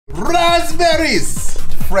raspberries.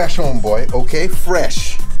 Fresh, homeboy, okay,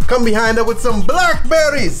 fresh. Come behind that with some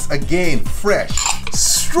blackberries. Again, fresh.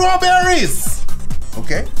 Strawberries,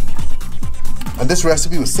 okay? And this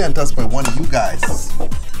recipe was sent us by one of you guys.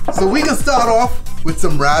 So we can start off with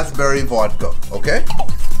some raspberry vodka, okay?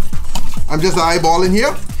 I'm just eyeballing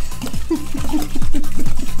here.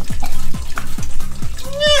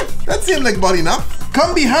 Yeah, that seemed like about enough.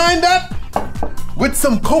 Come behind that with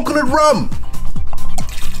some coconut rum.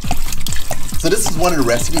 So this is one of the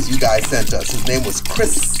recipes you guys sent us. His name was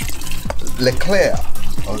Chris Leclerc,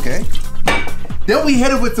 okay? Then we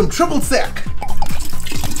hit it with some triple sec.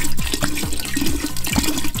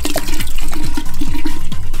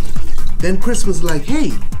 Then Chris was like,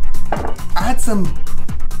 hey, I had some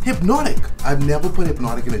Hpnotiq. I've never put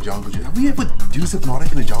Hpnotiq in a jungle juice. Have we ever used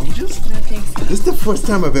Hpnotiq in a jungle juice? I don't think so. This is the first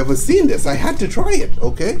time I've ever seen this. I had to try it,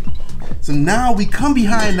 okay? So now we come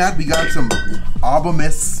behind that. We got some Arbor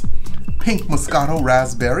Mist Pink Moscato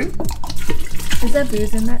Raspberry. Is there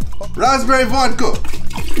booze in that? Raspberry vodka.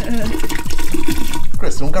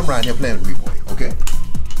 Chris, don't come around here playing with me, boy, okay?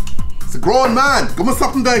 It's a grown man. Give me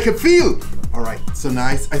something that I can feel. All right, so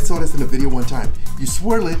nice. I saw this in a video one time. You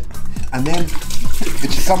swirl it, and then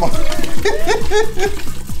it should come out.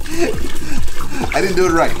 I didn't do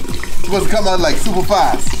it right. It's supposed to come out like super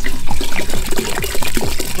fast.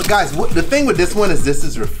 But guys, the thing with this one is this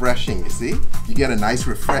is refreshing, you see? You get a nice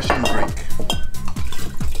refreshing drink.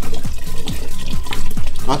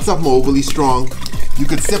 Not something overly strong. You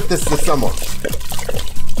could sip this this summer.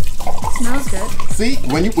 Smells good. See,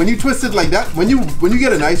 when you twist it like that, when you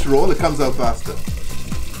get a nice roll, it comes out faster.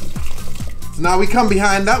 So now we come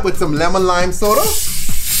behind that with some lemon lime soda.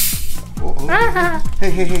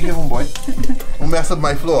 Hey, homeboy. Don't mess up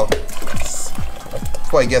my floor.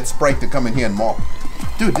 Before I get Sprite to come in here and mop.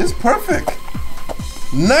 Dude, this is perfect.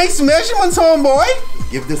 Nice measurements, homeboy.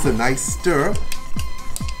 Give this a nice stir.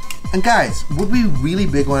 And guys, what we really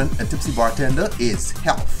big on a Tipsy Bartender is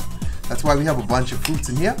health. That's why we have a bunch of fruits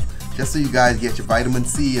in here. Just so you guys get your vitamin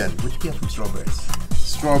C and what you get from strawberries.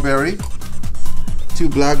 Strawberry, 2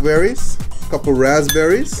 blackberries, a couple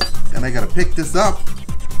raspberries, and I gotta pick this up.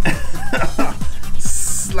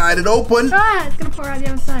 Slide it open. Ah, it's gonna pour out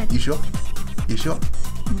the other side. You sure? You sure?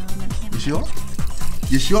 No, I'm not sure. You sure?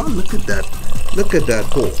 You sure? Look at that. Look at that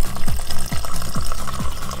hole.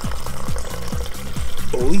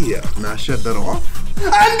 Oh yeah. Now shut that off.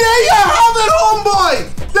 And there you have it,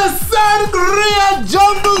 homeboy! The Sangria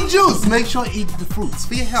Jungle Juice! Make sure you eat the fruits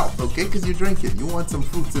for your health, okay? Because you're drinking. You want some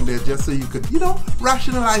fruits in there just so you could, you know,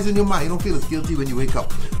 rationalize in your mind. You don't feel as guilty when you wake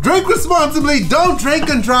up. Drink responsibly, don't drink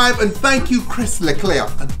and drive, and thank you, Chris Leclerc.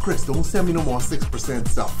 And Chris, don't send me no more 6%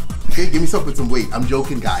 stuff. Okay? Give me something with some weight. I'm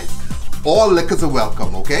joking, guys. All liquors are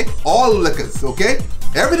welcome, okay? All liquors, okay?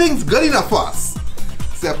 Everything's good enough for us.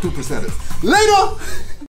 Except 2%ers. Later!